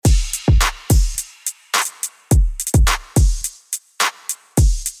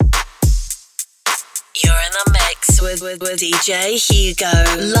with DJ Hugo.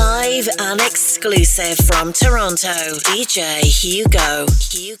 Live and exclusive from Toronto. DJ Hugo.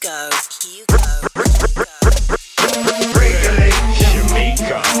 Regulate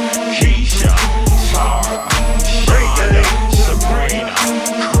Shamika, Keisha, Tara. Regulate Sabrina,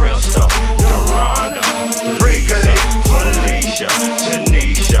 Crystal, Dorana. Regulate Felicia,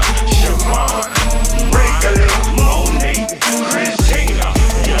 Tanisha, Siobhan. Regulate Monique, Christina,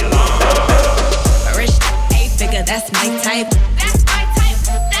 Yolanda. Rich, 8-figure, that's my type. That's my type.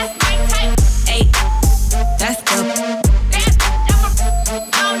 That's my type. 8, that's the.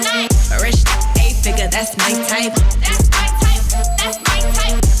 All night. Rich, 8-figure, that's my type. That's my type. That's my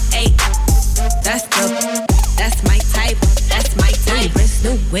type. 8, that's the. That's my type. That's my type. Wrist,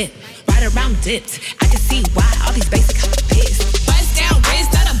 new whip, right around dips. I can see why all these basic pissed. Bust down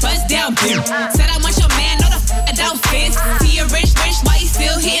wrist, not a bust down bitch. Said I want your man, not a down fist. See a rich, why he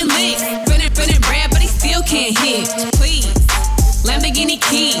still hitting licks? Feeling red, but he still can't hit. Please, Lamborghini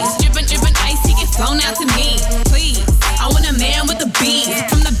keys, drippin' ice, he get flown out to me. Please, I want a man with the beats.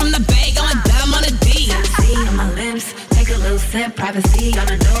 From the bag, I'm a dime on a D. See on my lips, take a little sip. Privacy on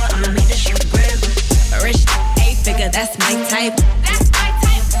the door, I'ma make the shit grip. Rich, 8-figure, that's my type. That's my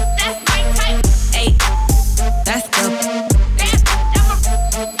type. That's my type. 8, that's the.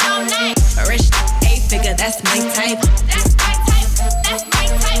 All night. Rich, 8-figure, that's my type. That's my type. That's my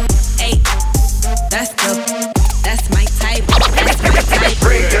type. 8, that's the. That's my type. That's my type.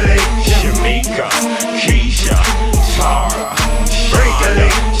 Regulate Shamika, Keisha, Tara.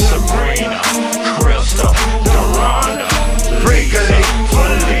 Regulate Sabrina, Crystal, Dorana. Regulate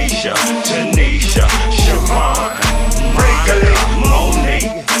Felicia, Tanisha, Siobhan. Regulate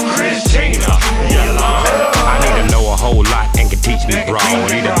Monique, Christina, Yolanda. I need to know a whole lot and can teach me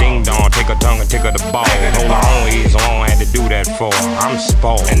broad. Eat a ding dong, take a tongue and tickle the ball. Hold on, he's on, had to do that for. I'm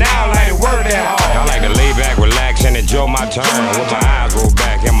spoiled. And now I like to work that hard. I like to lay back, relax, and enjoy my turn. With my eyes roll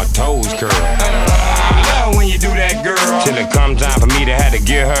back and my toes curl. I love when you do that, girl. Till it comes time for me to have to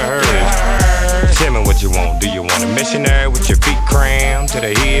give her hers. Tell me what you want. Do you want a missionary with your feet crammed to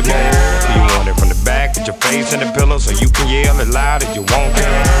the headboard? Do you want it from the back with your face in the pillow so you can yell as loud as you want to?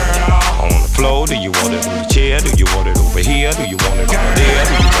 On the floor, do you want it on the chair? Do you want it over here? Do you want it over there?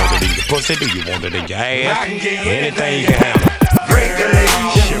 Do you want it in your pussy? Do you want it in your ass? Anything you can handle. Regulate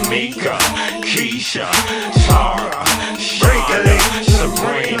Shamika, Keisha, Tara. Regulate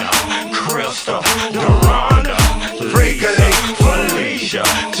Sabrina, Crystal, Dorana. Regulate Felicia,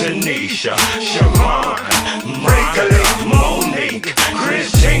 Tanisha, Siobhan. Regulate Monique,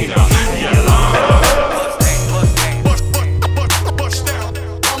 Christina, Yolanda.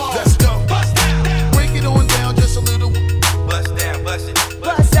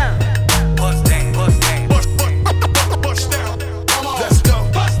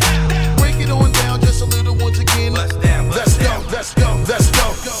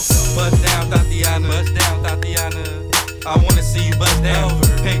 I wanna see you bust down.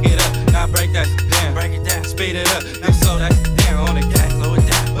 Pick it up, now break that shit down. Break it down, speed it up, now slow that shit down on the gas. Slow it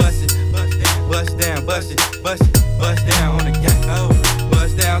down, bust it, bust down, bust it, bust down on the gas.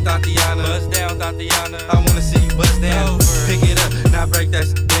 Bust down, Tatiana, bust down, Tatiana. I wanna see you bust down. Pick it up, now break that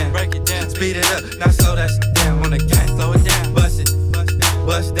shit down. Break it down, speed it up, now slow that shit down on the gas. Slow it down, bust it,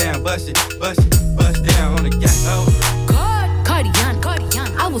 bust down, bust it, bust down on the gas.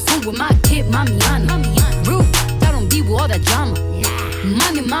 Cardiana, I was home with my kid, Mamiana. Rude. Be with all that drama.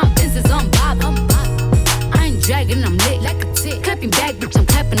 Money, my business, I'm bobbing. I ain't dragging, I'm lit like a tick. Clapping back, bitch, I'm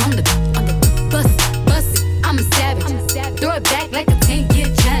clapping on the bust it. I'm a savage. Throw it back like a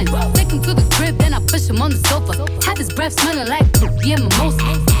 10-year challenge. Take him to the crib, then I push him on the sofa. Have his breath smelling like yeah, mimosa.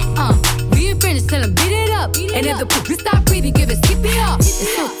 We ain't finished, tell him beat it up. And if the poop stop breathing, give it skip it up.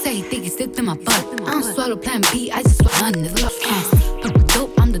 It's so tight, think it slipped in my butt. I don't swallow plan B, I just swallow nigga.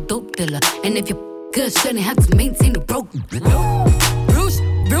 Dope, I'm the dope dealer. And if you good, shouldn't have to maintain the broken.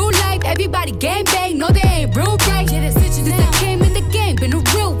 Real life, everybody gang bang, no they ain't real right. Yeah, that's it, since I came in the game, been a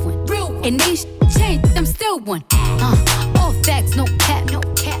real one. And they changed, I'm still one. All facts, no cap.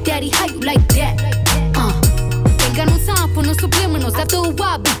 Daddy, how you like that? Ain't got no time for no subliminals. After a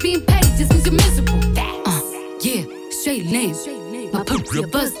while, but being petty just means you're miserable. Yeah, straight lane. My purple, your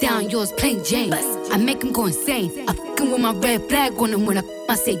buzz down, yours plain Jane. I make him go insane. I fucking with my red flag on him when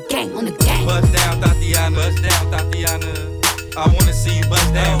I say gang on the gang. Bust down, Tatiana, bust down, Tatiana. I wanna see you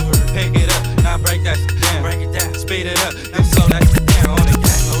bust down. Pick it up, now break that shit down. Break it down, speed it up, now slow that shit down on the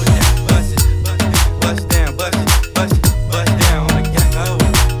gas. Slow it down, bust it, bust down, bust down on the gas.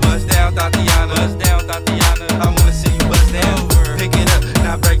 Bust down, Tatiana, bust down, Tatiana. I wanna see you bust down. Pick it up,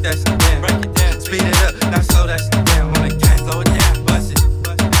 now break that shit down. Break it down, speed it up, now slow that shit down on the gas. Slow it down, bust it,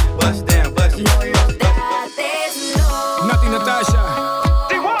 bust down, bust it. There's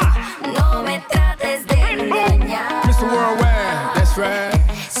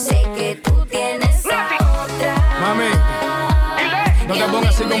No te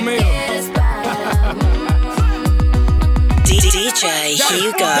pongas así conmigo. DJ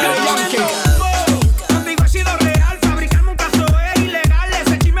Hugo.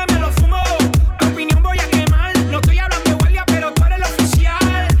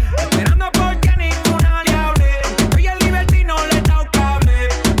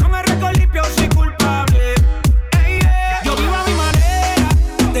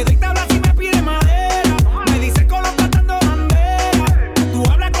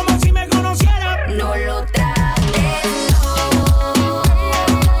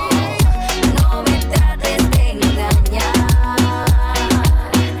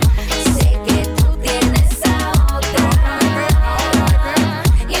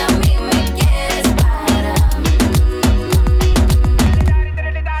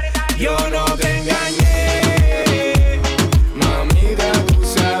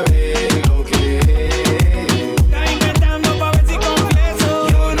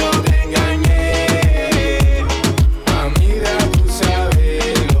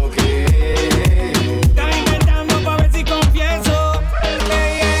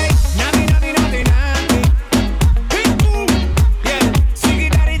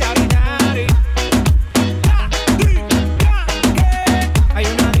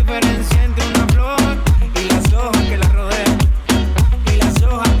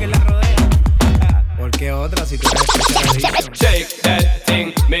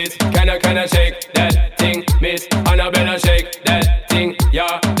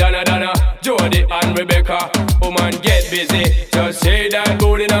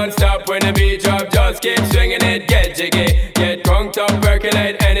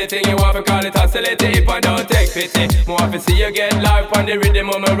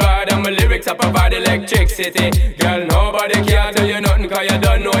 Girl, nobody can tell you nothing cause you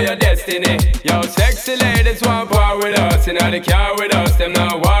don't know your destiny. Yo, sexy ladies want power with us. Inna the car with us, them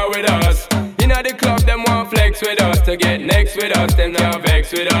not war with us. Inna the club, them want flex with us. To get next with us, them not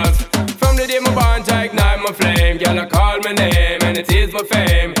vex with us. From the day my bond, I ignite my flame. Girl, I call my name and it is my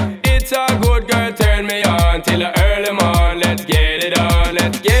fame. It's a good girl, turn me on till the early morn. Let's get it on,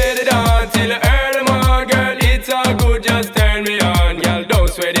 let's get it on till the early morn. Girl, it's all good, just turn me on. Girl, don't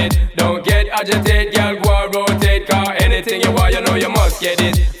sweat it, don't get agitated. Girl, rotate, car anything you want, you know you must get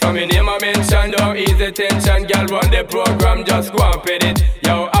it. From your name I mention, don't ease the tension. Girl, run the program, just go and pet it.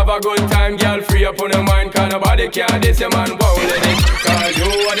 Yo, have a good time, girl, free up on your mind. Cause nobody can this, your man won't let it. Cause you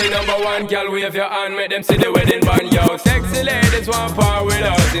are the number one, girl, wave your hand, make them see the wedding band. Yo, sexy ladies want power with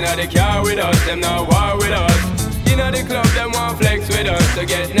us. Inna the car with us, them not war with us. Inna the club, them want flex with us. To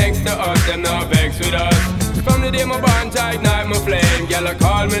get next to us, them not vex with us. From the day my bond, I ignite my flame. Girl, I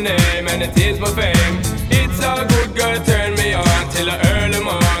call my name and it is my fame. It's a good girl, turn me on till the early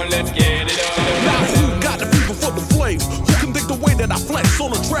morn. Let's get it on. Now who got the people for the flame? Who can think the way that I flex on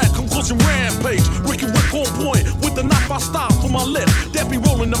the track? Conclusion rampage. Ricky Rick on point with the knife I style for my left. That be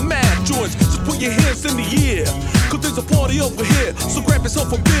rolling the mad joints. Just put your hands in the air. Cause there's a party over here. So grab yourself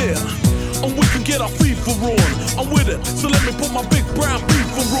a beer. And we can get our FIFA on. I'm with it, so let me put my big brown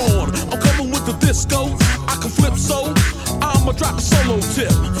FIFA on. I'm coming with the disco, I can flip so I'ma drop a solo tip.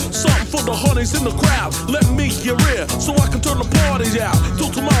 Something for the honeys in the crowd. Let me hear it, so I can turn the party out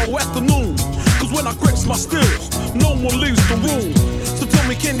till tomorrow afternoon. Cause when I grips my stills, no one leaves the room. So tell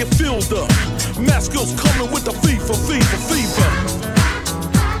me, can you feel the mass skills coming with the FIFA, FIFA, FIFA?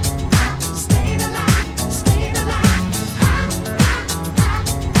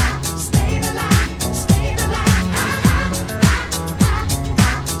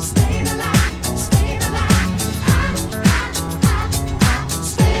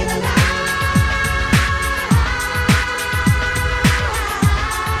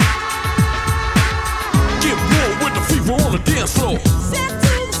 Dance floor. Step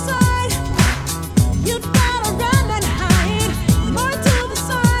to the side, you gotta run and hide. More to the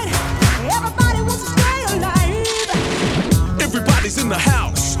side, everybody wants to stay alive. Everybody's in the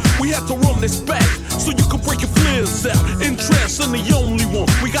house, we have to run this back so you can break your flares out. In trance, I'm the only one,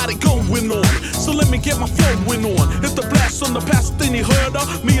 we got it going on. So let me get my flowing on. Hit the blast on the past, then you heard her.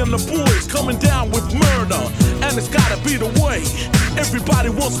 Me and the boys coming down with murder, and it's gotta be the way. Everybody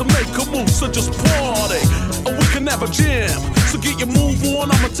wants to make a move, so just party, and we can have a jam. So get your move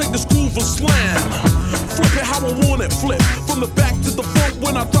on, I'ma take this groove and slam. Flip it how I want it, flip from the back to the front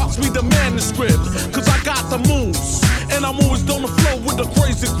when I drops me the manuscript. Cause I got the moves, and I'm always on the flow with the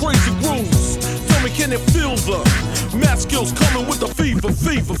crazy, crazy grooves. Tell me, can it feel the math skills coming with the fever,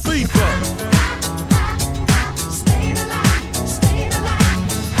 fever, fever?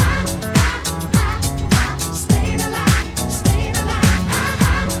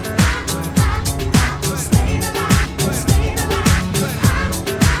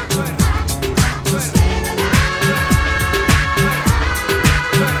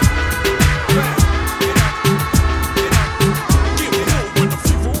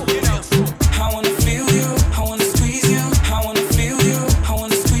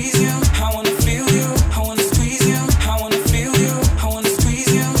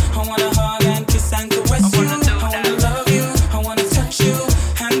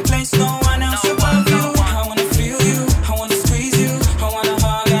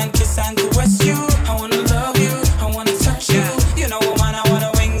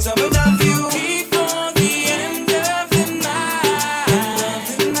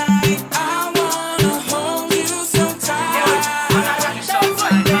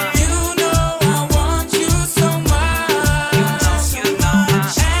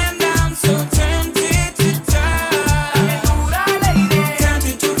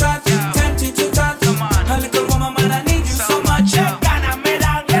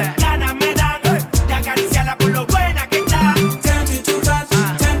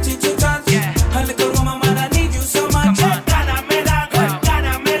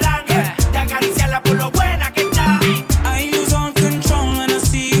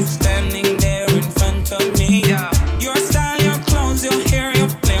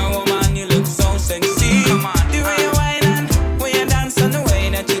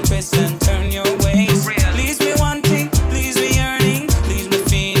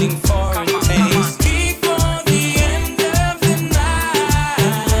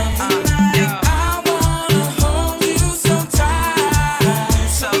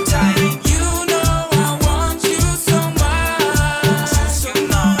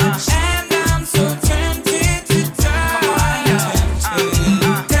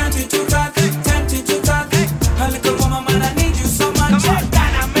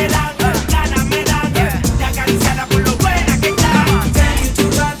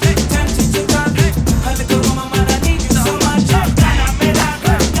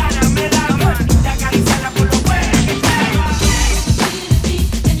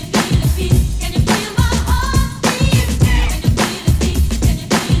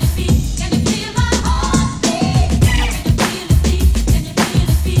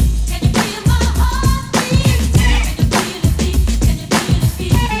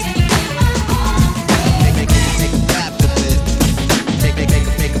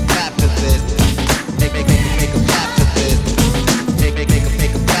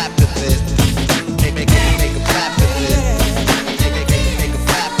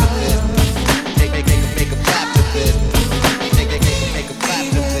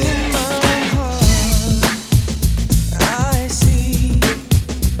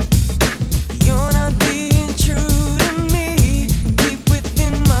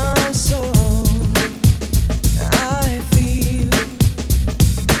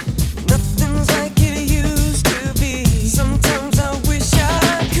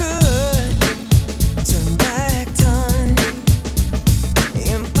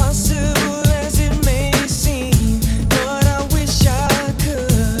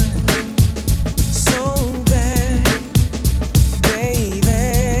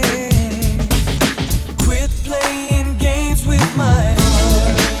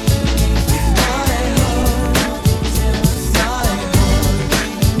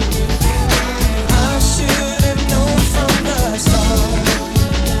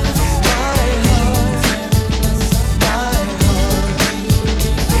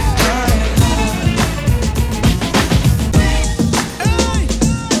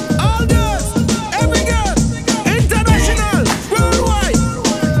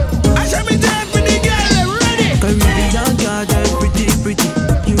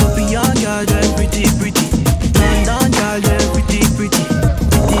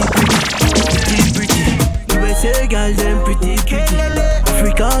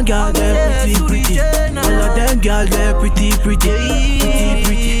 girl, they're pretty, yeah.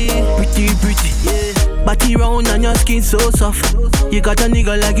 Body round and your skin so soft. You got a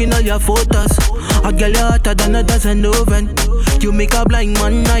nigga like in all your photos. A girl you're hotter than a dozen oven. You make a blind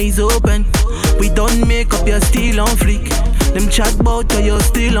man eyes open. We don't make up, you're still on fleek. Them chat bout you, you're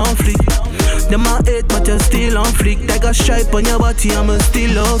still on fleek. Them a hate but you're still on fleek. Like a stripe on your body, I'ma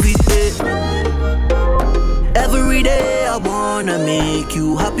still love it, yeah. Every day I wanna make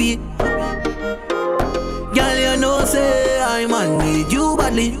you happy. Girl, you know say I man need you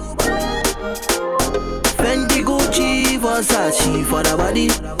badly. Fendi, Gucci, Versace for the body.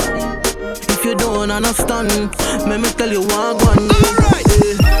 If you don't understand, let me tell you one. Alright,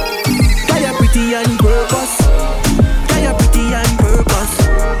 girl, you're pretty on purpose. Girl, you're pretty on purpose.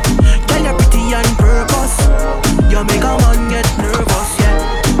 Girl, you're pretty on purpose. You make a man get nervous, yeah.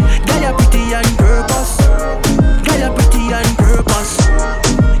 Girl, you're pretty on purpose. Girl, you're pretty on purpose.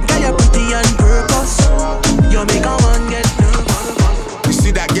 Girl, you're pretty on purpose. You make a man get nervous. You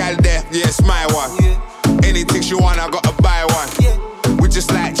see that girl there? Yeah, it's my one. Anything she want, I gotta buy one. We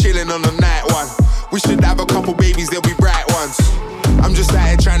just like chilling on the night one. We should have a couple babies, they'll be bright ones. I'm just out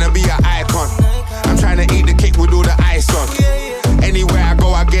here trying to be an icon. I'm trying to eat the cake with all the ice on. Anywhere I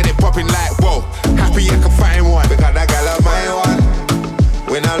go, I get it popping like whoa. Happy I can find one. Because that girl of my one.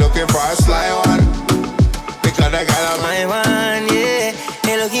 We're not looking for a sly one. Because that girl of my one, yeah.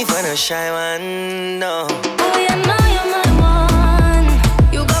 Ain't looking for no shy one, no. Oh, yeah, now you're my one.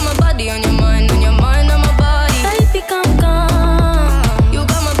 You got my body on your mind, on your mind on my body. Baby, come. You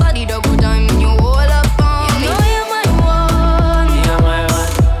got my body double time and you all up on me. You know you're my one. You're my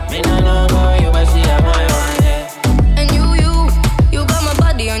one. Me no know you, but she are my one, yeah. And you got my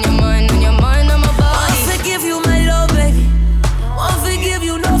body on your mind on my body. I forgive you, my love, baby. I forgive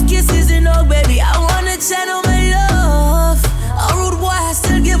you, love kisses and all, baby. I wanna channel my love. A rude boy, I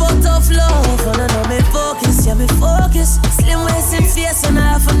still give up tough love. Wanna know me focus, yeah, me focus. Slim waist and face, and I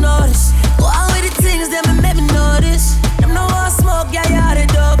have to notice. Go out with the things that make me notice. Them no one smoke, yeah, yeah, the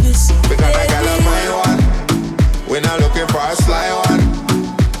dopest. Because that girl of my one. We're not looking for a sly one.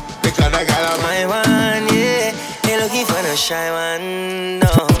 Because that girl of my one, yeah. Ain't looking for no shy one, no.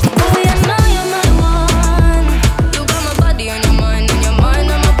 Oh, yeah, now you're my one. You got my body on your mind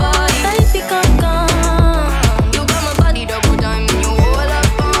on my body. Baby, come. You got my body double time and you all up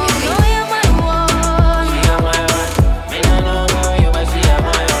on me. You know you're my one. She are my one. Me no know you, but she are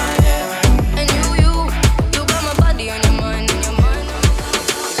my one, yeah. And you got my body on your mind on my body.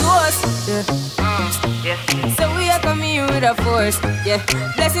 Yeah. So we are coming in with a force, yeah.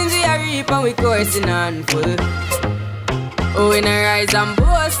 Blessings we are reap and we coursing on full. Oh, we not rise and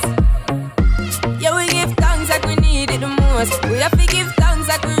boast. Yeah, we give thanks like we need it the most. We have to give thanks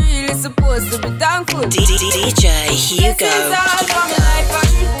like we really supposed to be thankful. DJ Hugo. Blessings all for my life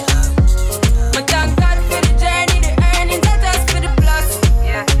and my thank God for the journey, the earnings are just for the plus.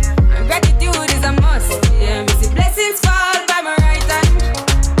 Yeah, and gratitude is a must. Yeah, we see blessings fall by my right hand.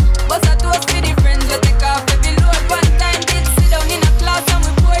 But I toast to the friends we take off every load. One time did sit down in a class and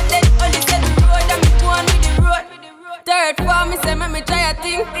we poured that only said the road and we go on with the road. Third form, me say me try a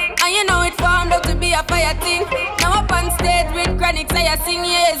thing. And you know it formed out to be a fire thing. Now up on stage with chronics I sing.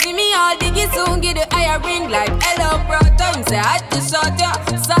 Yeah, see me all diggy soon get the higher ring. Like hello brother, me say I just shot ya.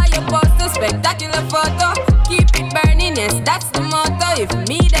 Saw your poster, spectacular photo. Keep it burning, yes that's the motto. If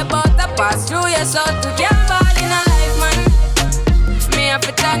me the butter pass through your shot to get ball in a life man. Me have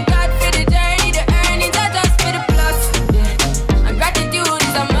to thank God for the journey, the earnings are just for the plus. Yeah, and gratitude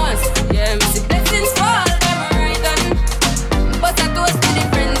is a must. Yeah, me see blessings fall. But I toast to the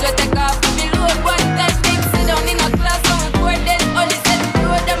friends we take off every load. One time big sit down in a class and we pour that only said the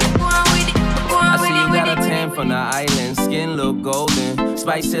road and we go on with it. I see you got a tan from the island, skin look golden.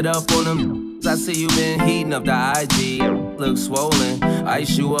 Spice it up on them. I see you been heating up the IG, look swollen.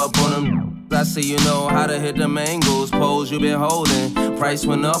 Ice you up on them. I see you know how to hit the angles. Pose you been holding. Price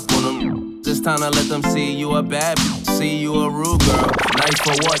went up on them. Just time to let them see you a bad bitch. See you a rude girl. Nice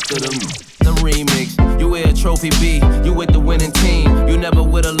for what to them. The remix, you wear a trophy B, you with the winning team. You never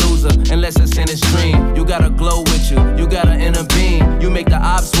with a loser, unless it's in a stream. You got a glow with you, you got an inner beam. You make the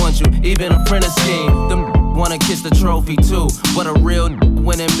ops want you, even a friend scheme. Them wanna kiss the trophy too, but a real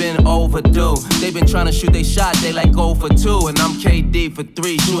when it been overdue. They been trying to shoot they shot, they like go for 2. And I'm KD for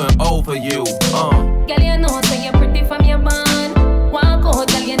 3, shooting over you. Girl, you know say you're pretty from your band. Walk out,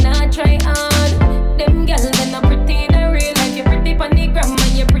 girl, you not try hard. Them girls, they not pretty in a real life. You're pretty on the gram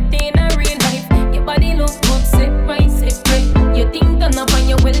and you're pretty in a real life. Your body look good, sit right. You think turn up and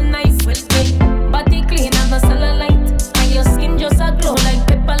you well nice, well great. Body clean and no cellulite. And your skin just a glow like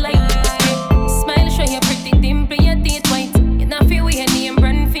pepper light. Smile, show you pretty dimple, your teeth white. You not feel we any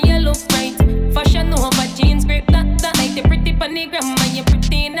brand for your look right. Fashion over jeans, grip that.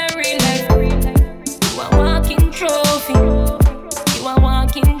 pretty in a real life. You a walking trophy. You a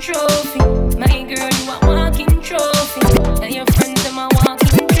walking trophy. My girl, you a walking trophy. And your friends them a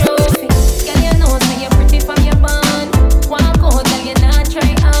walking trophy. Girl, you know say you're pretty from your bond. Walk out, girl, you not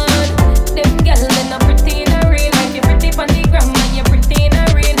try hard. Them girls they not pretty in a real life. You're pretty from the gram and you're pretty in a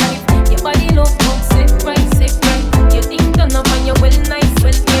real life. Your body look good, sick right, sick right. You think done up and you well nice,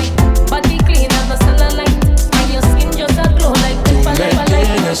 well nice. Body clean and no cellulite. And your skin just a glow like the light.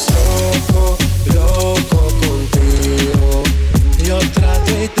 Loco, loco contigo. Yo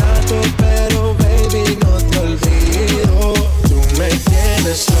trato y trato, pero baby no te olvido. Tú me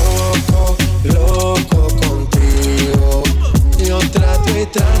tienes loco, loco contigo. Yo trato y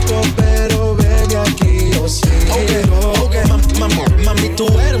trato, pero baby aquí yo sigo. Okay. Mami, tú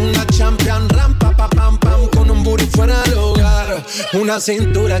eres una champion, rampa, pa, pam, pam, con un booty fuera del hogar. Una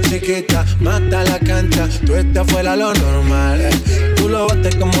cintura chiquita, mata la cancha, tú estás fuera lo normal. Tú lo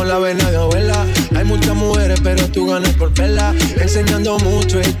bates como la vena de abuela. Hay muchas mujeres, pero tú ganas por verla. Enseñando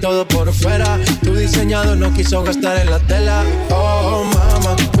mucho y todo por fuera. Tu diseñador no quiso gastar en la tela. Oh,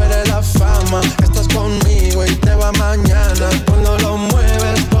 mama, tú eres la fama. Estás conmigo y te va mañana. Cuando lo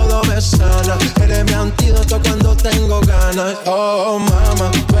mueves, todo me sana. Eres mi antídoto cuando tengo ganas. Oh,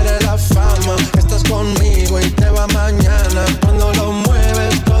 mama, tú eres la fama. Estás conmigo y te va mañana. Cuando lo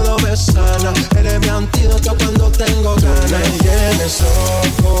mueves, todo me sana. Eres mi antídoto cuando tengo ganas. Me tienes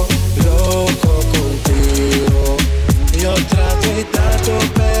loco, loco contigo. Yo trato y trato,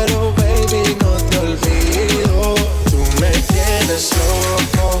 pero baby no te olvido. Tú me tienes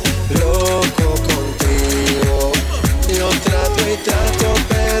loco, loco contigo. Yo trato y trato,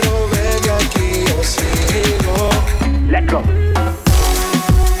 pero baby aquí yo sigo. Let's go.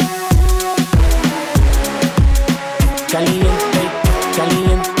 Caliente,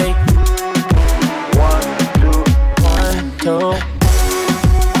 caliente. 1, 2, 1, 2.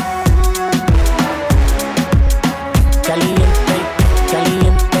 Caliente,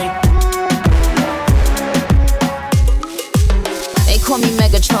 caliente. They call me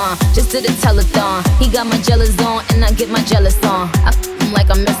Megatron, just did a telethon. He got my jealous on, and I get my jealous on. I him like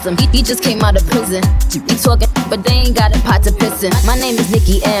I miss him. He just came out of prison. They talking, but they ain't got a pot to piss in. My name is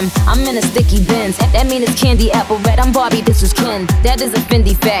Nicki M. I'm in a sticky Benz. That mean it's candy apple red. I'm Barbie, this was Ken. That is a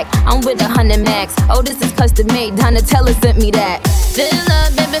Fendi fact. I'm with 100 max. Oh, this is custom made. Donatella sent me that. Fill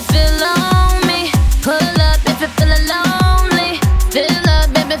up, baby, fill on me. Pull up if you feelin' lonely. Fill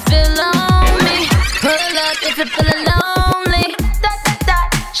up, baby, fill on me. Pull up if you feelin' lonely.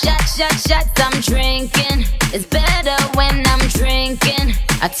 Shot, shots, I'm drinking. It's better when I'm drinking.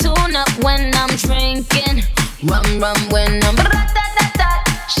 I tune up when I'm drinking. Rum when I'm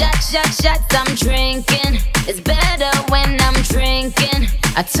Shot, shots, I'm drinking. It's better when I'm drinking.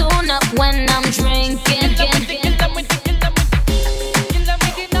 I tune up when I'm drinking.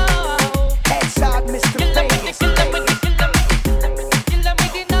 Headshot, Mr. Vegas.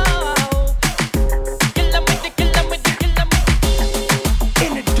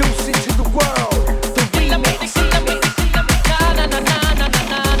 Introducing to the world the remix.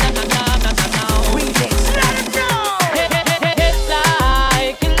 It's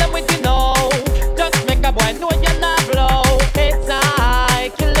like kill them with you know. Just make a boy know you're not blow. It's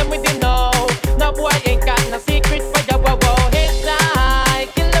like kill them with you know. No boy ain't got no secret for your wow. It's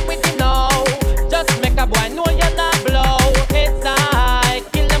like kill them with you know. Just make a boy know you're not blow. It's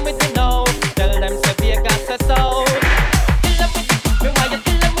like kill them with you know. Tell them say Vegas a soul. Kill them with it. Me why you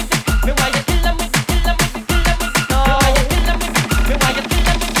kill them with it. Me why you kill them with it. Kill them with it. Kill them with it. No. Me why you kill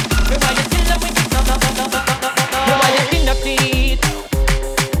them with it. Me why you kill them with it. Me why you kill them with it. No. Me why you skin your teeth.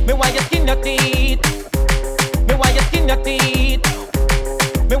 Me why you skin your teeth. Me why you skin your teeth.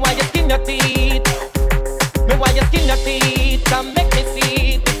 Me why you skin your teeth. Me why you skin your teeth. Come make me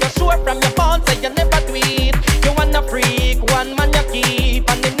see it. If you're sure from your phone, say you never tweet. You wanna freak, one man you keep,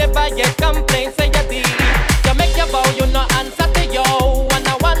 and they never yet complain, say you deep. You make your vow, you no answer to yo.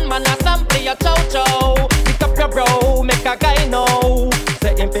 One man a sample your chow. Pick up your bro, make a guy know.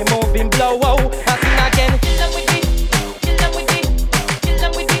 Say him be moving blow, I sing again. Kill them with it, kill them with it, kill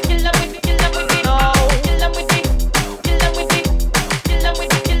them with it, kill them with it, kill them with it. No, kill them with it, kill them with it, kill them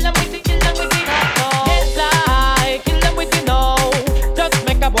with it, kill them with it, kill them with it. No, it's like kill them with it, no. Just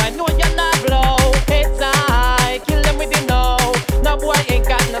make a boy know you're not blow. It's like kill them with it, no. No boy ain't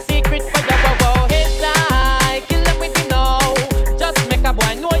got no secret for your wow. It's like kill them with it, no. Just make a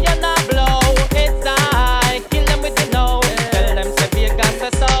boy know you're not blow. It's like kill them with it, no. Tell them say Vegas a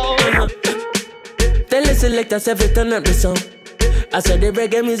soul. Tell the selectors every turn up the song. I said the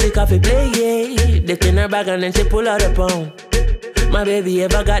reggae music off it play, yeah. They in her bag and then she pull out a pound. My baby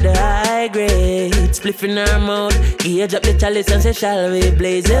ever got the high grade. Spliff in her mouth, Age up the chalice and say, shall we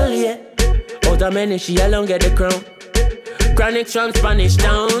blaze hell, yeah. Out of many, she alone get the crown. Chronic from Spanish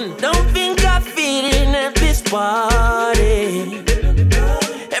Town. Don't think I'm feeling at this party.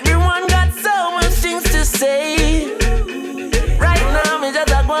 Everyone got so much things to say. Right now, me just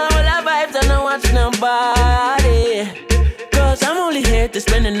a go on with the vibes and don't watch nobody. Cause I'm only here to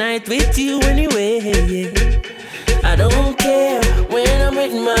spend the night with you anyway. I don't care when I'm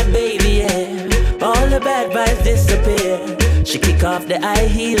with my baby, yeah. All the bad vibes disappear. She kick off the high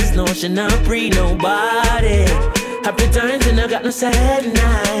heels, no, she not free nobody. Happy times and I got no sad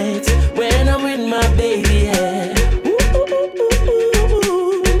nights when I'm with my baby, yeah.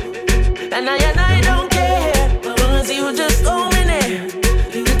 And I don't care, cause you just own me there.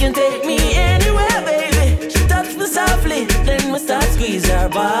 You can take me anywhere, baby. She touch me softly, then we start squeeze her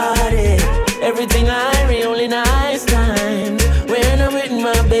body. Everything I read, only nice times when I'm with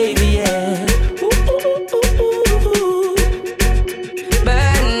my baby, yeah.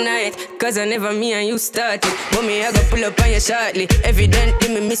 Bad night, cause I never me and you started. But me, I go pull up on you shortly. Evidently,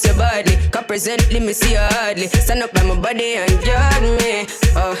 me miss your body. Cause presently, me see you hardly. Stand up by my body and guard me.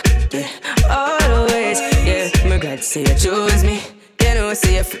 Oh, yeah, always, yeah. My God, say you choose me. You know,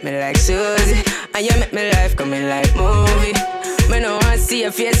 say you fit me like Susie. And you make me life coming like movie. Me no want see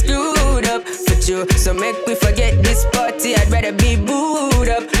your face screwed up with you. So make we forget this party. I'd rather be booed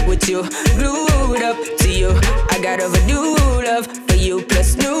up with you, glued up to you. I got overdue love for you,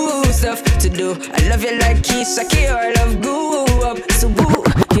 plus new stuff to do. I love you like Keisha K, I love grew up. So boo,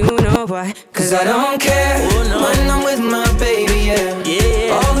 you know why? Cause I don't care when I'm with my baby,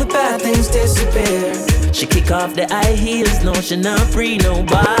 yeah. All the bad things disappear. She kick off the high heels, no, she not free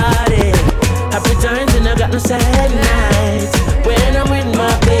nobody. Happy times and I got no sad nights when I'm with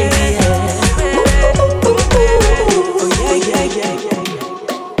my baby,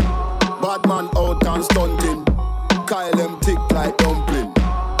 Bad man out and stunting. Kyle them thick like dumpling.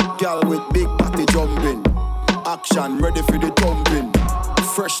 Girl with big body jumping. Action ready for the thumping.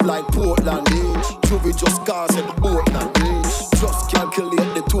 Fresh like Portland, Juvie just cars at the Portland, Just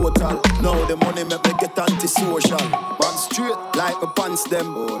calculate the total. Now the money make me get antisocial. Back straight like my pants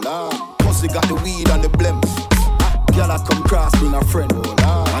them. Oh Lord, pussy got the weed and the blem. Girl I come cross bring a friend. Oh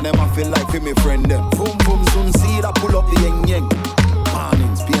Lord, and them I feel like for me friend them. Boom boom soon see that pull up the yeng yeng.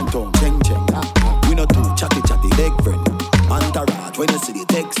 Mornings paint on cheng cheng. We no too chatty chatty leg friend. Entourage when you see the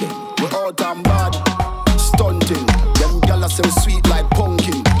text them. We out and bad, stunting. Them gyal so sweet like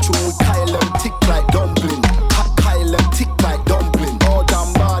pumpkin. True we Kyle them thick like dumpling. Kyle them thick like dumpling. Out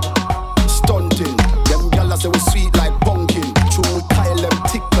and bad, stunting. Them gyal so sweet like pumpkin. True we Kyle them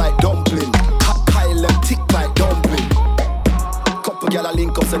thick like dumpling. Kyle them thick like dumpling. Couple gyal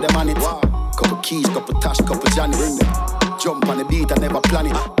link up say them on it. Couple keys, couple tash, couple Johnny. Bring them. Jump on the beat, I never plan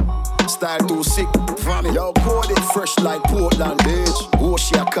it. Style too sick, vomit. Yo, code it fresh like Portland, bitch. Oh,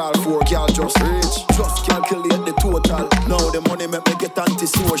 she a call for girl just rich. Just calculate the total. Now the money make me get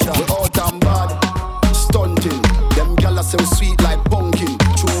antisocial. We out and bad, stunting. Them gyal are so sweet like pumpkin.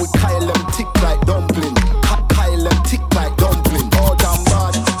 True we Kyle them thick like dumpling. Kyle them thick like dumpling. Out and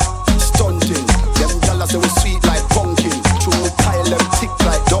bad, stunting. Them gyal are so sweet like pumpkin. True we Kyle them thick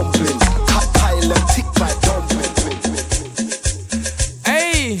like dumpling. Kyle them thick like dumpling.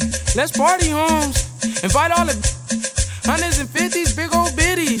 Let's party, homes. Invite all the 100s and 50s, big old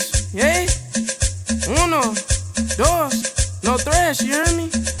biddies. Yeah? Uno, dos, no thrash, you hear me?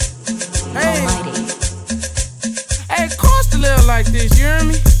 Hey. Hey, cost a little like this, you hear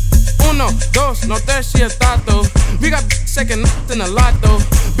me? Uno, dos, no thrash, yeah, tato. We got second in a lot, though.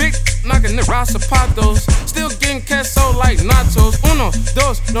 Big knocking the rasa patos. Still getting queso like nachos. Uno,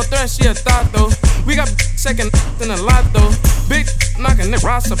 dos, no thrash, yeah, tato. We got second in a lot, though. Big knocking the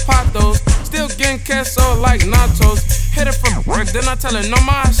rasa patos. Still getting queso like nachos. Hit her from work, then I tell her no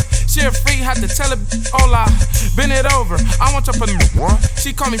mas. She a freak, had to tell her hola. Bend it over, I want your boy.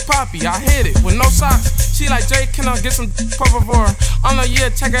 She call me Poppy, I hit it with no socks. She like, Jay, can I get some por favor? I'm like, yeah,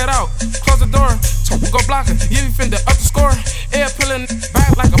 check it out. Close the door, go block her. Yeah, we finna up the score. Air peeling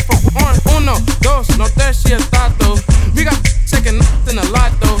back like a fucking horn. Uno, dos, no thrash, yeah, tato. We got second in a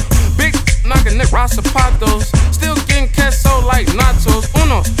lot, though. Big knocking the rasa patos. Still getting queso like nachos.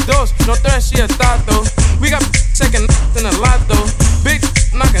 Uno, dos, no thrash, yeah, tato. We got second in a lot, though. Big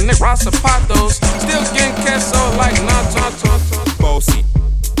knocking the rasa patos. Still getting queso like nachos. Bossy,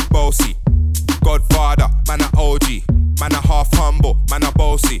 bossy, Godfather, man a OG, man a half humble, man a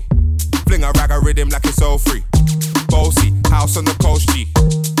bossy. Fling a rag a rhythm like it's all free. Bossy, house on the coast G.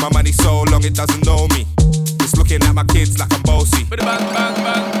 My money so long it doesn't know me. It's looking at my kids like I'm bossy. Bang, bang,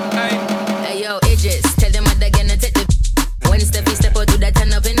 bang, hey. Hey yo, Idris, tell them what they're gonna take the. When Steffi step out to that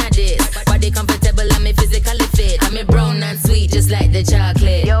turn up in a diss. Body comfortable and me physically fit. I'm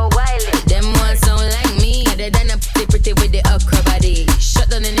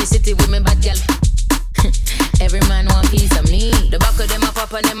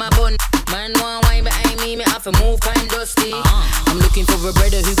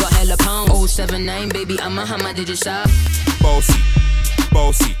who got hella pounds. 079, baby, I'm a hammer, did you shop?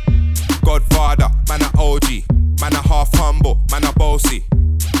 Bossy, Godfather, man a OG, man a half humble, man a bossy.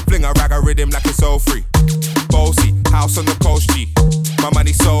 Fling a rag a rhythm like it's all free. Bossy, house on the coast G. My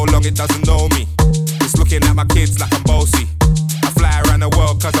money so long it doesn't know me. It's looking at my kids like I'm bossy. I fly around the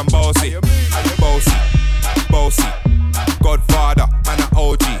world cause I'm bossy. Bossy, Godfather, man a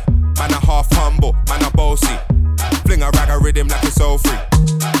OG, man a half humble, man a bossy. Fling a rag a rhythm like it's all free.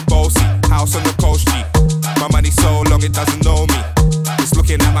 Bossy, house on the coast G. My money so long it doesn't know me. It's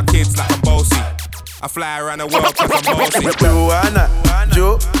looking at my kids like I'm bossy. I fly around the world cause I'm bossy. Joanna,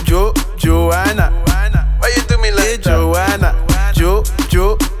 Joanna. Why you do me like Joanna?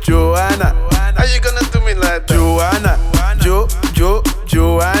 Joanna. How you gonna do me like Joanna?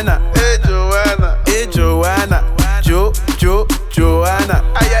 Joanna. Hey Joanna. Joanna.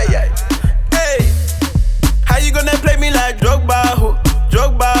 Ay. Hey, how you gonna play me like Drogba?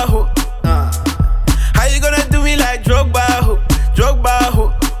 How you gonna do me like Drogba?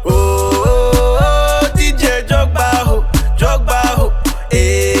 Oh, DJ Drogba.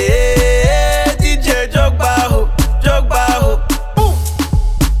 DJ Drogba. Boom.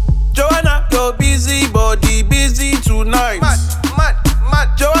 Joanna, your busy body busy tonight. Mad.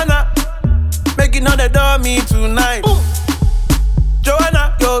 Joanna, making all the dummy tonight. Boom.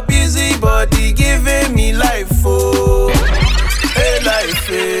 Joanna, your busy body giving me life, oh. Hey, life,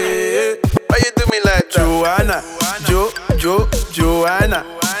 hey. Why you do me like that? Joanna, Joanna.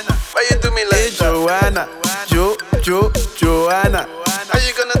 Why you do me like that? Joanna, Joanna. How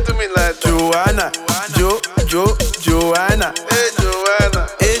you gonna do me like that? Joanna, Joanna.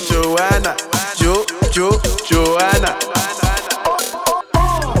 Hey, Joanna, Joanna.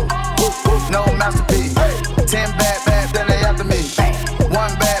 No masterpiece. 10 bad, then they after me.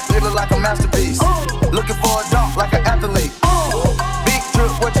 One bad, they look like a masterpiece. Looking for a dunk like an athlete. Big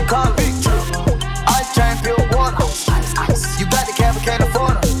drip, what you call it? Big drip. Ice chain, pure water. Ice. You got the cab, but can't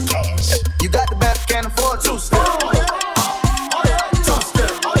afford them. Cash. You got the bad, but can't afford them. Two-step.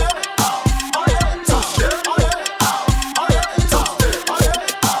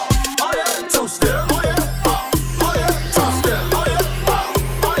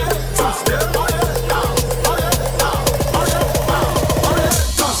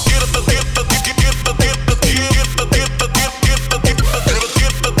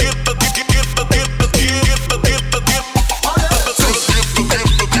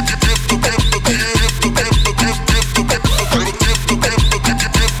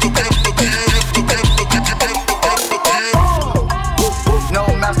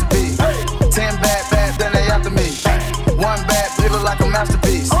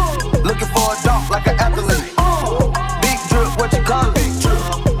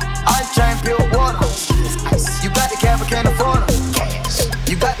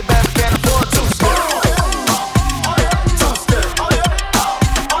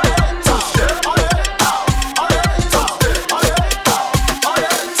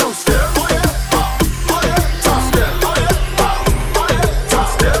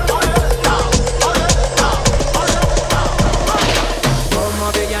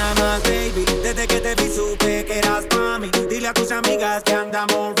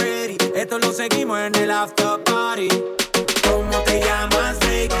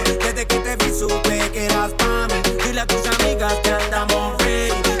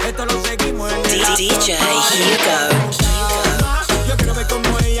 DJ Hugo. Yo quiero ver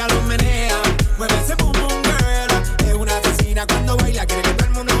cómo ella lo menea. Mueve ese pum pum girl. Es una asesina cuando baila, quiere que todo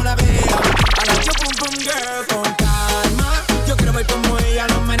el mundo la vea. I like your pum pum girl con calma. Yo quiero ver cómo ella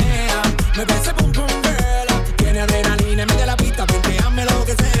lo menea. Mueve ese pum pum girl. Tiene adrenalina, mete la pista, penteame lo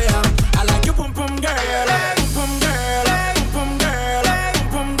que sea. I like your pum pum girl. Pum pum girl. Pum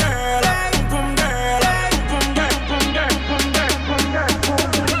pum girl. Pum pum girl. Pum pum girl. Pum pum girl. Pum girl.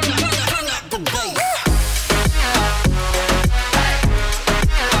 Pum girl. Pum girl.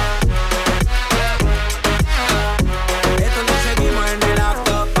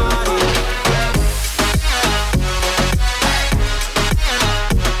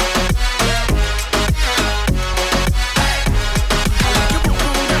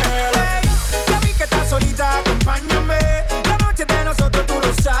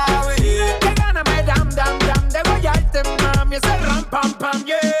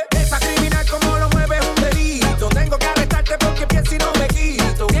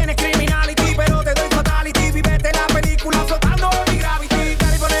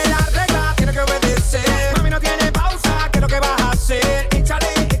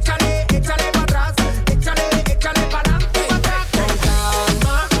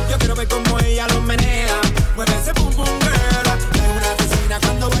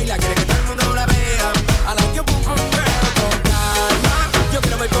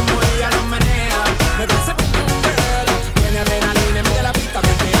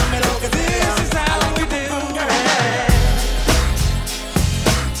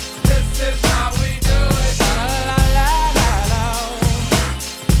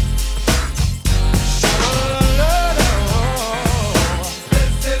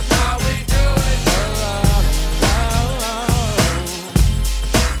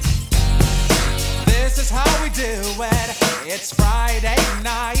 It's Friday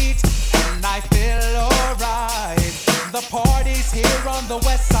night and I feel alright. The party's here on the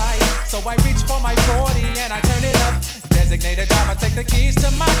west side, so I reach for my 40 and I turn it up. Designated driver, take the keys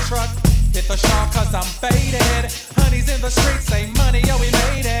to my truck. Hit the shop cause I'm faded. Honey's in the streets, say money, oh we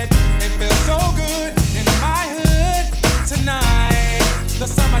made it. It feels so good in my hood tonight. The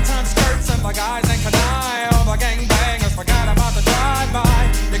summertime skirts and the guys ain't canine. All the gangbangers forgot about the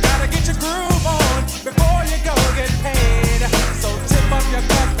drive-by. You gotta get your groove on before you go get paid. So tip up your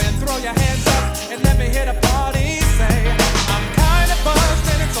cup and throw your hands up and let me hear the party say, I'm kinda buzzed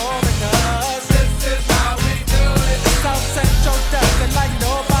and it's all because this is how we do it. South Central does it like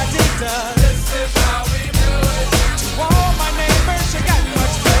nobody does. This is how we do it. To all my neighbors, you got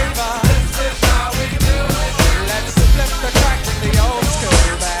much flavor. This is how we do it. Let's flip the crack with the old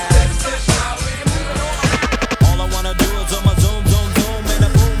school bag. This is how we do it. All I wanna do is on my zoom, zoom, zoom, and a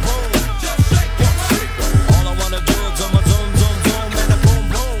boom, boom. Just shake it. All I wanna do is on my zoom, zoom, zoom, and a boom,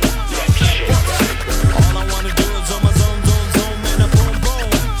 boom. Just shake it. All I wanna do is on my zoom, zoom, zoom, and a boom, boom.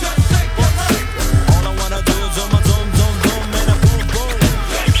 Just shake it. All I wanna do is on my zoom, zoom, zoom, and a boom, boom.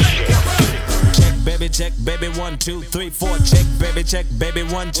 Check, baby, 1, 2, 3, 4. Check, baby,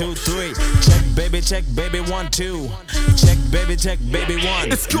 1, 2, 3. Check, baby, 1, 2. Check, baby,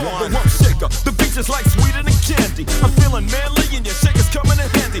 1. It's called the Rump Shaker. The beach is like sweeter than candy. I'm feeling manly and your shaker's coming in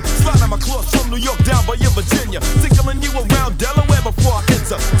handy. Sliding my clothes from New York down by your Virginia. Tickling you around Delaware before I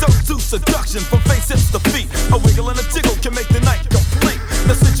enter. Don't do seduction from face, hips to feet. A wiggle and a tickle can make the night complete.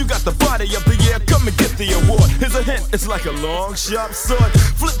 Now since you got the body of the year, come and get the award. Here's a hint, it's like a long, sharp sword.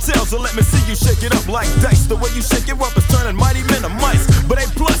 Flip tails and let me see you shake it up like dice. The way you shake it up is turning mighty men to mice. But A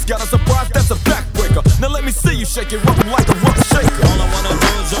plus got a surprise, that's a backbreaker. Now let me see you shake it up like a rough shaker. All I wanna do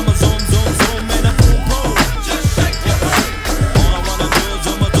is on my zoom, zoom, zoom, and a boom, boom. Just shake your body. All I wanna do is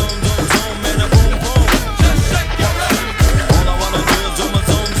on my zoom, zoom, zoom, and a boom, boom. Just shake your body. All I wanna do is on my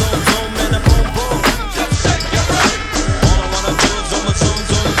zoom, zoom, zoom, and a boom, boom. Just shake your body. All I wanna do is on my zoom,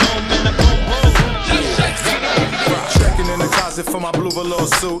 zoom, zoom, and a boom, boom. Just shake your body. Checking in the closet for my blue velour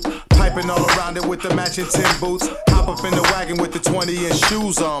suit. Piping all around it with the matching 10 boots. Hop up in the wagon with the 20-inch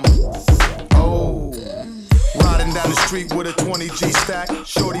shoes on. Oh. Riding down the street with a 20G stack.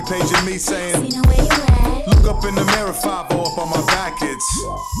 Shorty paging me saying, look up in the mirror, 5-0 up on my back, it's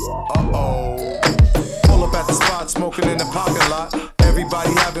uh-oh. Pull up at the spot, smoking in the parking lot.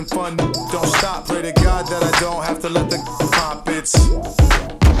 Everybody having fun, don't stop. Pray to God that I don't have to let the pop, it's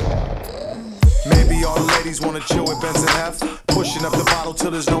maybe all the ladies wanna chill with Benz and F. Pushing up the bottle till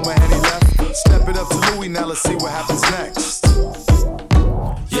there's no more Henny left. Step it up to Louis, now let's see what happens next.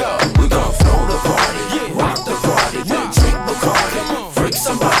 Yo, we gon' throw the party, rock the party, then drink Bacardi, freak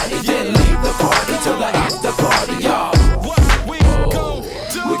somebody, then leave the party till the after party, y'all. We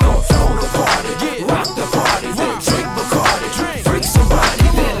gon' throw the party, rock the party, then drink Bacardi, freak somebody,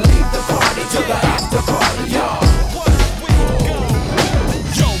 then leave the party till the after party, y'all.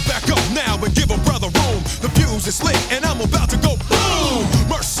 Yo, back up now and give a brother room. The fuse is lit and I'm about to go boom.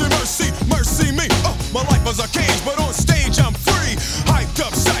 Mercy, mercy, mercy me. My life is a cage, but on stage I'm free. Hyped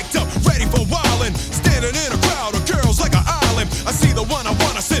up, psyched up, ready for wildin'. Standing in a crowd of girls like an island. I see the one I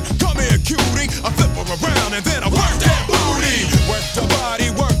wanna sit. Come here, cutie. I flip her around and then I work that booty. Work the body,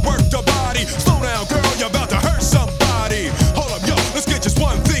 work the body. Slow down, girl, you're about to hurt somebody. Hold up, yo, let's get just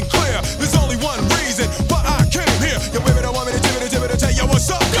one thing clear. There's only one reason why I came here. You women don't want me to tell you what's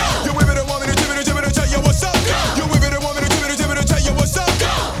up. You women don't want me to tell you what's up. You women don't want me to tell you what's up.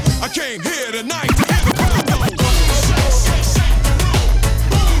 I came here tonight to hear the crowd go.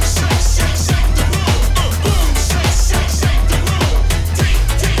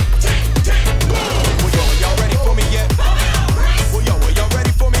 Y'all ready for me yet? Well, yo, are y'all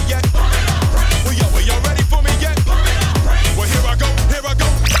ready for me yet? Well, yo, are y'all ready for me yet? Well, here I go, here I go.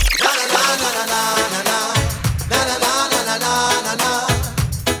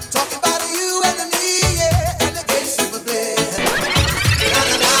 Talking about you and me, yeah, and the gay super play.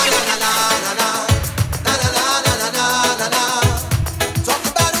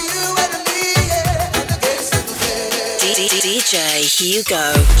 Talking about you and me, yeah, and the gay super play. DJ Hugo.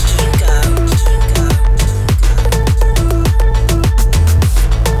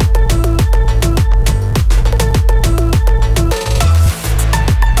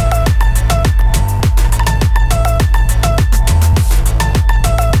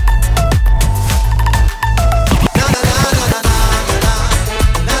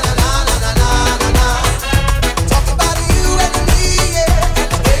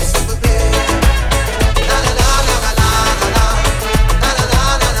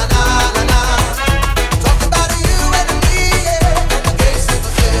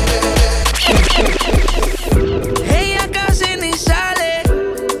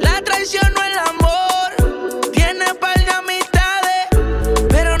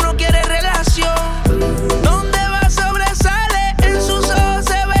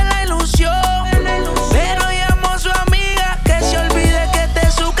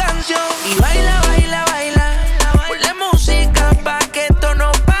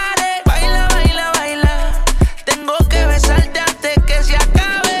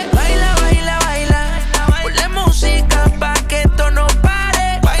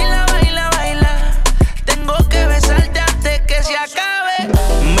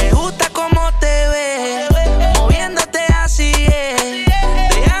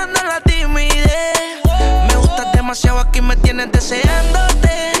 viernes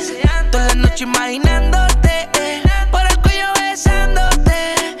deseándote, toda la noche imaginándote, por el cuello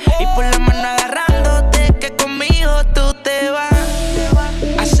besándote y por la mano agarrándote, que conmigo tú te vas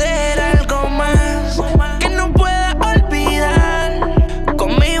a hacer algo más que no puedas olvidar.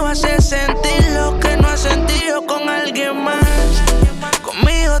 Conmigo hacer sentir lo que no has sentido con alguien más.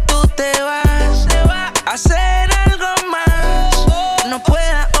 Conmigo tú te vas a hacer algo más que no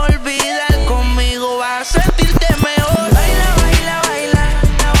puedas olvidar. Conmigo vas a sentirte mejor. Baila, baila, baila,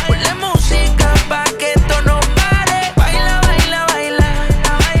 ponle música pa' que esto no pare. Baila, baila, baila,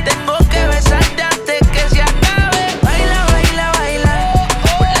 tengo que besarte antes que se acabe. Baila, baila, baila,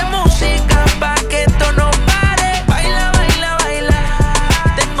 ponle música pa' que esto no pare. Baila, baila, baila,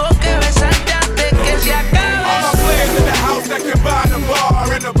 tengo que besarte antes que se acabe. All my players in the house that can buy the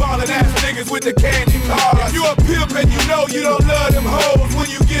bar, and the ballin' ass niggas with the candy car. If you a pimp and you know you don't love them hoes when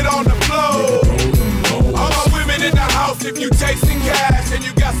you get on the floor. All my women in the house, if you tasting cash and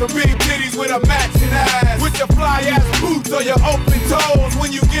you got some big titties with a matching ass, with your fly ass boots or your open toes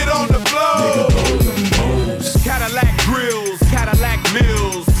when you get on the floor. Cadillac grills, Cadillac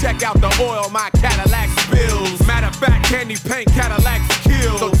mills. Check out the oil my Cadillac spills. Matter of fact, candy paint Cadillacs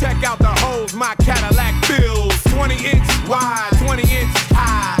kill. So check out the holes my Cadillac fills. 20-inch wide, 20-inch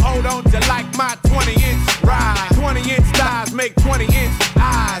high. Oh, don't you like my 20-inch ride? 20-inch thighs make 20-inch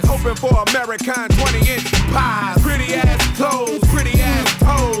eyes. Hoping for American 20-inch pies. Pretty ass clothes, pretty ass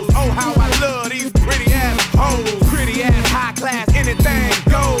toes. Oh, how I love these pretty ass hoes. Pretty ass high class, anything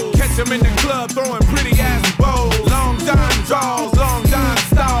goes. Catch them in the club throwing pretty ass bows. Long John draws, long John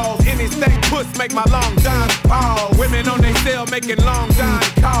stalls. Anything puss make my long John pause. Women on they cell making long John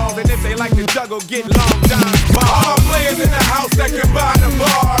calls. And if they like to juggle, get long John balls. All my players in the house that can buy the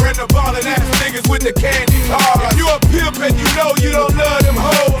bar, and the ballin' ass niggas with the candy car. If you a pimp and you know you don't love them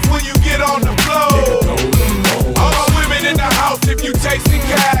hoes when you get on the floor. All my women in the house, if you tasting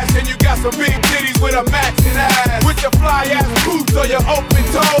cash and you got some big titties with a matching ass, with your fly ass boots or your open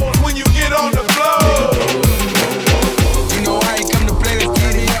toes when you get on the floor. You know I ain't come to play, let's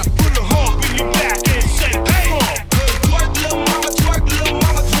get it up. Put a hump in your back and say, hey, twerk, little mama, twerk, little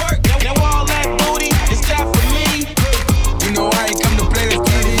mama, twerk. Now all that booty is that for me. You know I ain't come to play, let's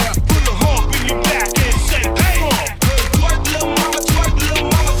get it up. Put a hump in your back and say, hey, twerk, little mama, twerk, little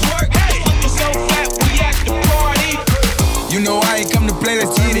mama, twerk. Hey, looking so fat, we at the party. You know I ain't come to play,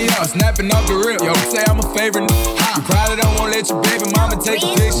 let's get it up. Snapping off the rip, yo, say I'm a favorite. You probably don't wanna let your baby mama take a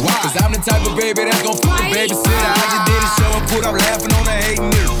picture. Cause I'm the type of baby that's gon' fuck the babysitter. I just did a show and put up laughing on the hating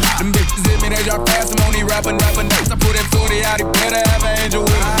niggas. Them bitches hit me, they drop fast, I'm only rapping next. I put that 40 out, he better have an angel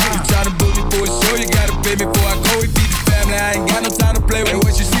with me. You tryna book me for a show, you gotta pay me before I go. We feed the family, I ain't got no time to play with. Hey,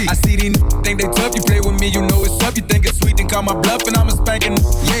 what you see? I see these think they tough, you play with me, you know it's up. You think it's sweet, then call my bluff and I'ma spanking.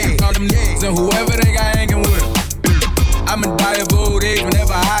 Yeah, call them niggas and whoever they got hanging with. I'ma die of old age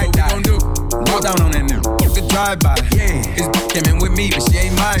whenever I die. What we gon' do? Walk down on that nigga. Drive-by, yeah. His came in with me, but she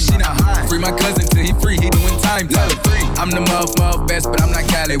ain't mine. She not high. Free my cousin till he free, he doing time. Free. I'm the motherfucker best, but I'm not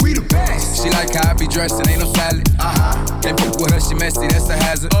Cali. We the best. She like how I be dressed and ain't no salad. Can't fuck with her, she messy, that's a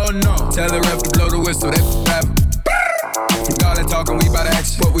hazard. Oh no. Tell the ref to blow the whistle, that's forever. Fuck all that talking, we bout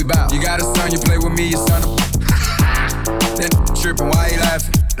action. What we bout? You got a son, you play with me, your son. That tripping, why you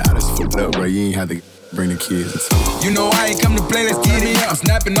laughing? Nah, that's fucked up, bro. You ain't have to bring the kids. You know I ain't come to play, let's get it up. I'm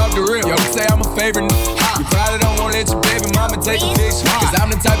snapping off the rip. Yo, say I'm a favorite. You probably don't wanna let your baby mama take a picture. Cause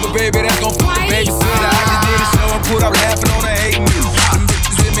I'm the type of baby that's gon' fuck the babysitter. I just did a show and put up laughing on the hating niggas. Them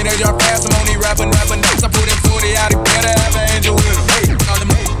bitches hit me, they drop fast, I'm only rapping next. I put that 40 out, he better have an angel with him. Hey, call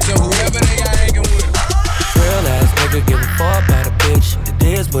them niggas and whoever they got hanging with him. Real ass nigga give a fuck about a bitch.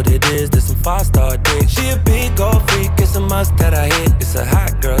 It is what it is, this some 5-star dick. She a big gold freak, it's a must that I hit. It's a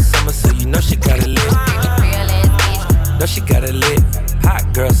hot girl summer, so you know she got it lit. Know she got it lit.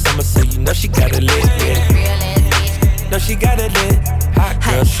 Hot girl summer, so you know she got it lit. Yeah. Know she got it lit. Hot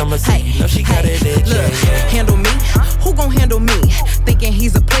girl summer, so you know she got it lit. Look, handle me? Who gon' handle me? Thinking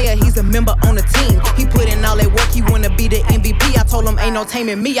he's a player, he's a member on the team. He put in all that work, he wanna be the MVP. I told him ain't no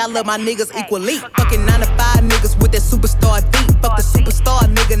taming me, I love my niggas equally. Fucking 9 to 5 niggas with that superstar beat. Fuck the superstar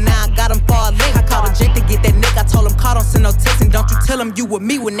nigga, now I got him far link. I called a Jake to get that nigga, I told him call, don't send no text. And don't you tell him you with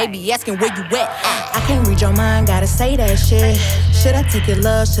me when they be asking where you at. I can't read your mind, gotta say that shit. Should I take your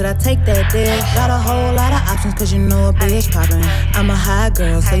love, should I take that dick? Got a whole lot of options, cause you know a bitch poppin'. I'm a high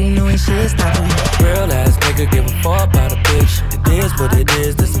girl, so you know when shit stoppin'. Real ass nigga give a fuck about a bitch. It is what it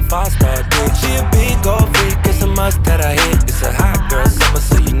is, this some 5-star dick. She a big gold freak, it's a must that I hit. It's a hot girl summer,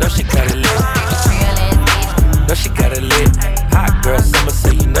 so you know she got it lit. Know she got it lit. Hot girl summer,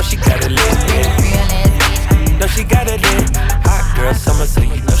 so you know she got it lit. Yeah. Know she got it lit. Hot girl summer, so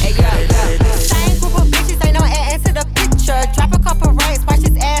you know she got it lit. Same group of bitches, ain't no ass to the picture.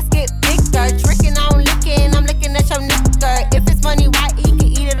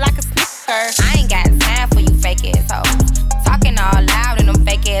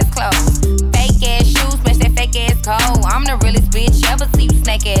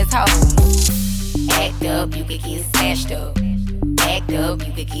 black ass hoe. Act up, you could get snatched up. Act up,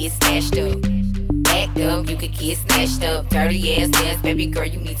 you could get snatched up. Act up, you could get snatched up. Dirty ass, baby girl,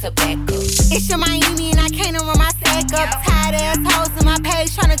 you need to back up. It's your Miami and I can't run my stack up. Tired ass hoes in my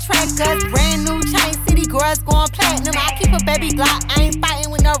page tryna track us. Brand new chain city girls going platinum. I keep a baby Glock, I ain't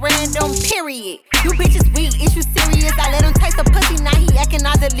fighting with no random, period. You bitches weak, is you serious? I let him taste the pussy, now he acting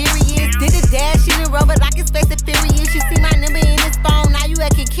all delirious. Did the dash, she done rubber like his face is furious. You see my number in his phone, now you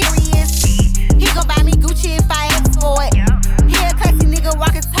acting curious. He gon' buy me Gucci if I ask for it. He a classy nigga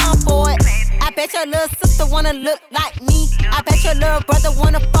walking Tom for it. I bet your little sister wanna look like me. I bet your little brother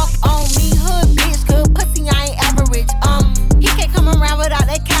wanna fuck on me. Hood bitch, good pussy, I ain't average. He can't come around without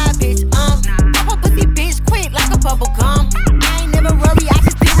that cabbage. Pop a pussy bitch quick like a bubble gum. I ain't never worry, I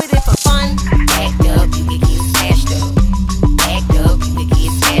just do it for fun. Act up, you could get smashed up. Act up, you could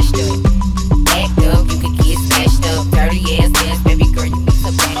get smashed up. Act up, you could get smashed up. Dirty ass, baby girl, you need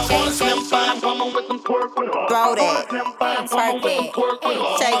to back that. Throw that, twerk that,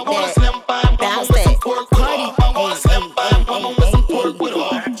 shake that, bounce that, party.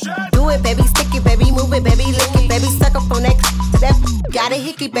 Do it, baby, stick it, baby, move it, baby, lick it, baby, suck up on that. That got a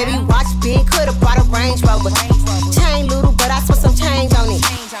hickey, baby, watch big, coulda brought a Range Rover. Chain little, but I spent some change on it.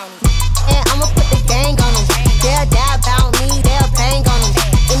 And I'ma put the gang on them. They'll die about me, they'll bang on them.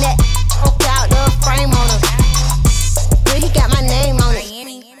 In that hook out the frame on them. Good, he got my name on it.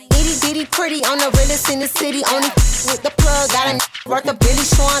 Itty bitty pretty on the realest in the city. Only with the plug, got a worth a Billy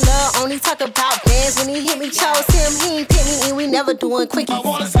showing love. Only talk about bands when he hit me, chose him. He ain't pick me, and we never doing quickies. I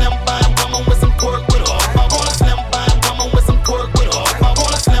want a slim fine woman with some pork with her. I want a slim fine woman with some pork with her. I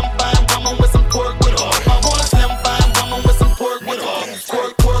want a slim fine woman with some pork with her. I want a slim fine woman with some pork with her.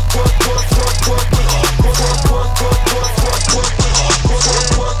 Pork, pork, pork, pork, pork, pork with her. Pork, pork, pork, pork, pork, pork with her. Pork,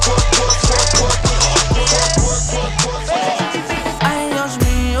 pork, pork, pork, pork, pork with her. Pork, pork, pork, pork. Ay, Dios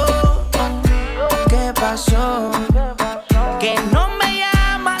mío, ¿qué pasó? Que no me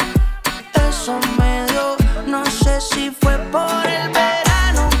llaman, eso me dio. No sé si fue por el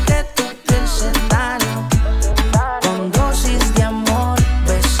verano que tú pienses daño. Con dosis de amor,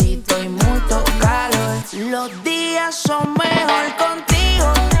 besito y mucho calor. Los días son mejor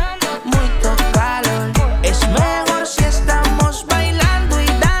contigo, mucho calor. Es mejor si estamos bailando y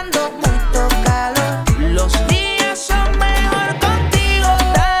dando mucho calor. Los días son mejor contigo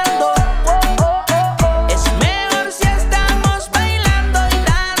dando. Es mejor si estamos bailando y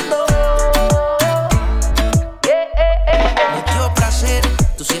dando. Me dio placer,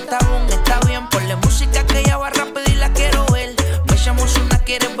 tú si estás bien, ponle música que ella va rápido y la quiero ver. Me llamo Zuna,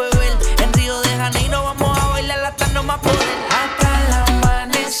 quieres beber. En Río de Janeiro vamos a bailar hasta no más poder. Hasta el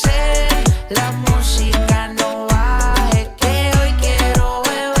amanecer, la música no baje, que hoy quiero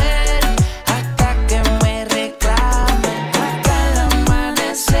beber hasta que me reclamen. Hasta el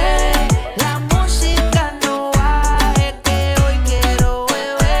amanecer, la música no baje, que hoy quiero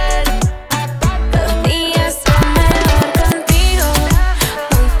beber. Los días son mejor contigo,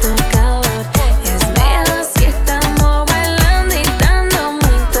 mucho calor. Es mejor si estamos bailando y dando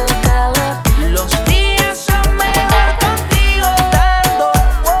mucho calor. Los días son mejor contigo dando.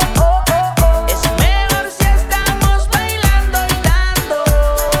 Es mejor si estamos bailando y dando.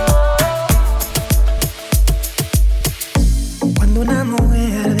 Cuando una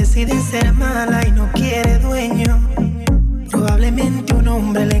mujer decide ser mala y no quiere dueño, probablemente un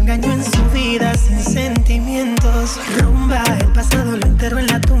hombre le engañó en su vida sin sentimientos. Rumba, el pasado lo enterró en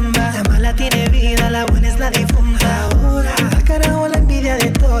la tumba. La mala tiene vida, la buena es la difunta. Ahora, al carajo la envidia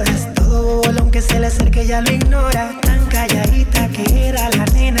de todas. Todo bobo, aunque se le acerque ya lo ignora. Tan calladita que era la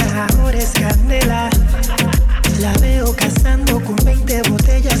nena, ahora es candela. La veo cazando con 20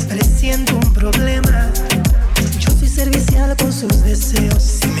 botellas, presiento un problema. Yo soy servicial con sus deseos.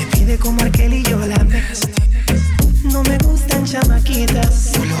 Si me pide como Arkel y yo la mezclo. No me gustan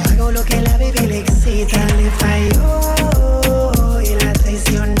chamaquitas, solo hago lo que la baby le excita. Le falló y la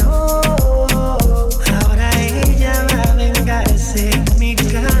traicionó. Ahora ella va a vengarse en mi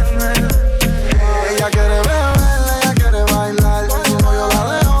cama. Ella quiere beber, ella quiere bailar. Su novio la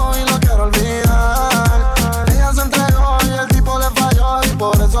dejó y lo quiero olvidar. Ella se entregó y el tipo le falló y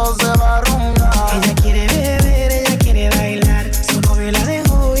por eso se va a rumbar. Ella quiere beber, ella quiere bailar. Su novio la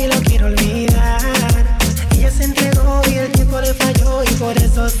dejó y lo quiere olvidar. Ella se entregó y el tipo le falló y por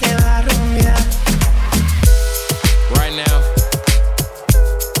eso se va a rumbear. Right now,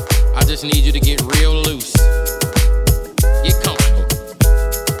 I just need you to get real loose. Get comfortable.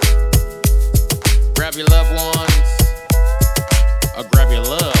 Grab your loved ones, or grab your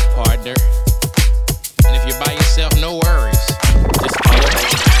love partner. And if you're by yourself, no worries. Just follow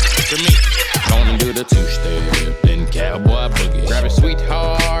after me. Gonna do the two-step, then cowboy boogie. Grab a sweetheart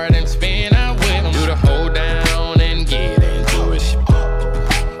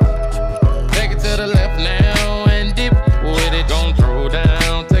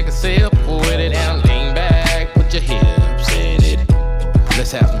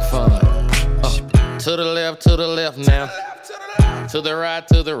left, to the left now. To the right,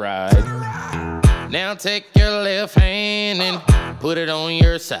 to the right. Now take your left hand and put it on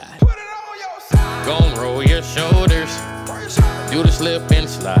your side. Gon' roll your shoulders. Do the slip and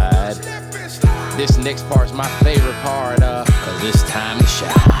slide. This next part's my favorite part, cause it's time to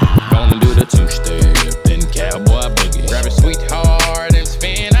shine. Gonna do the two-step, then cowboy boogie. Grab a sweetheart and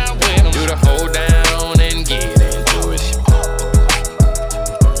spin out with him. Do the hold down and get into it.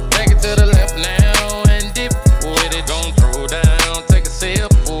 Take it to the left now and dip with it. Don't throw down, take a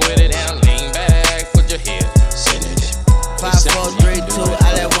sip with it. Now lean back, put your hips in it. 5, 4, 3, 2,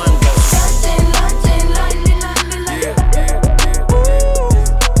 I let one go.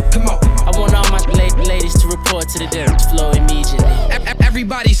 Come on. I want all my ladies to report to the dance floor immediately.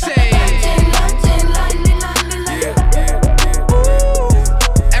 Everybody say.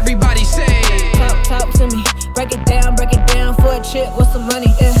 Everybody say. Talk to me. Break it down for a chick with some money.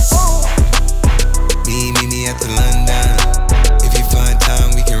 Yeah. Me at the London. If you find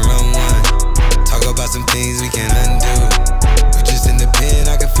time, we can run one. Talk about some things we can undo. You just in the pen,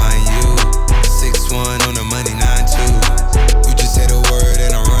 I can find you. 6'1" on the money, 9'2". You just say the word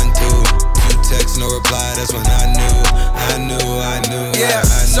and I run through. 2 texts, no reply, that's when I knew. Yeah,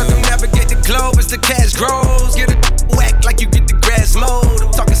 circumnavigate the globe as the cash grows. Get a whack like you get the grass mowed.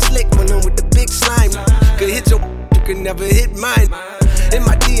 I'm talking slick when I'm with the big slime. Could hit your, you could never hit mine. In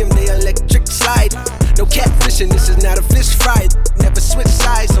my DM, they electric slide. No catfishing, this is not a fish fry. Never switch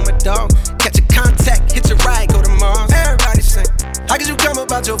sides on my dog. Catch a contact, hit your ride, go to Mars. Everybody sing. How could you come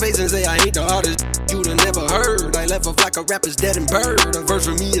about your face and say I ain't the hardest you'd have never heard? I left off like a rapper's dead and bird. A verse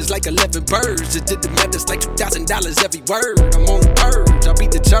for me is like 11 birds. Just did the madness like $2,000 every word. I'm on the purge, I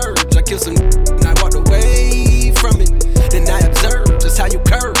beat the church. I killed some and I walked away from it. Then I observed just how you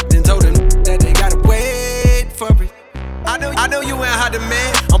curved and told them that they gotta wait for it. I know you ain't hot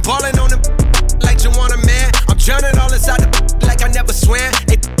demand. I'm ballin' on them like you want a man. I'm drowning all inside the like I never swam.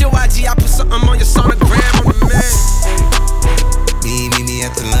 Hey, your IG, I put something on your sonogram. I'm the man. Me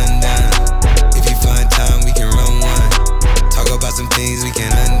at the London. If you find time, we can run one. Talk about some things we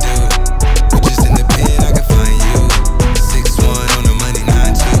can undo. You just in the pen, I can find you. 6'1" on the money,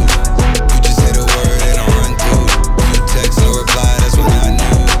 9'2". You just say the word and I run through. 2 texts, no reply, that's when I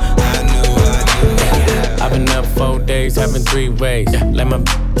knew. I've been up 4 days, having 3 ways. Let my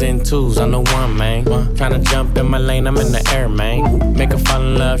in 2s, I know one, man. Tryna jump in my lane, I'm in the air, man. Make her fall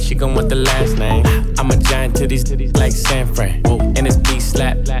in love, she gon' want the last name. I'm a giant to these titties like San Fran. And this beat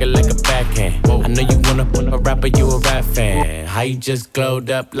slap like a backhand. I know you wanna put a rapper, you a rap fan. How you just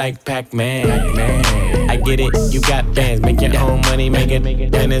glowed up like Pac-Man? I get it, you got bands. Make your own money, make it,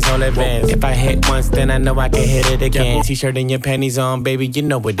 then it's all advanced. If I hit once, then I know I can hit it again. T-shirt and your panties on, baby, you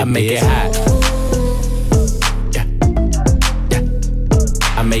know what it is. I make it hot.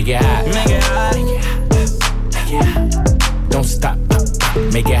 I make it hot. Make it hot. Make it hot. Don't stop.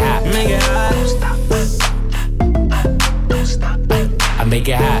 Make it hot. Make it hot. Don't stop. I make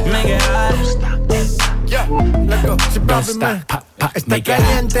it hot. Make it hot. Yeah, let's go. Don't stop. Está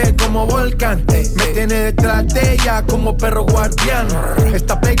caliente como volcán. Me tiene detrás de ella como perro guardián.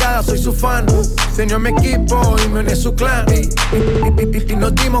 Está pegada, soy su fan. Se unió a mi equipo y me uní a su clan. Y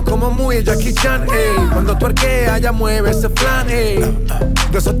nos dimos como muy Jackie Chan. Cuando tuerquea, ella mueve ese flan.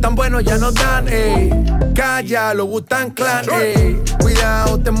 De esos tan buenos ya no dan. Calla, lo Wu-Tang Clan.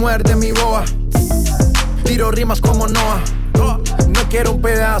 Cuidado, te muerde mi boa. Tiro rimas como Noah. No quiero un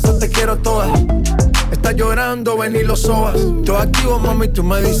pedazo, te quiero toda. Está llorando, ven y lo sobas. Todo activo, mami, tú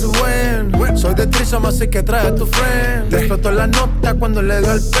me dices buen. Soy de Trisom, así que trae a tu friend. Te explotó la nota cuando le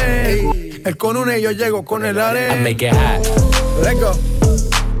doy el pen. Él con una y yo llego con el arena. I make it hot. Let's go.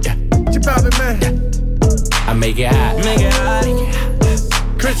 Chip out, man. I make it hot. Make it hot.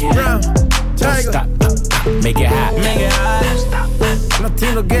 Chris Brown, Tiger. Stop. Make it hot. Make it hot.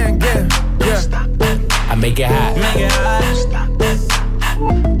 Latino gang, yeah. I make it hot. Make it hot.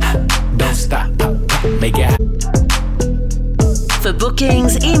 Don't stop. Make it hot. For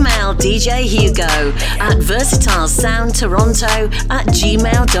bookings, email DJ Hugo at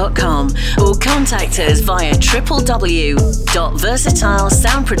versatilesoundtoronto@gmail.com or contact us via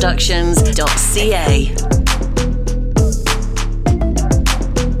www.versatilesoundproductions.ca.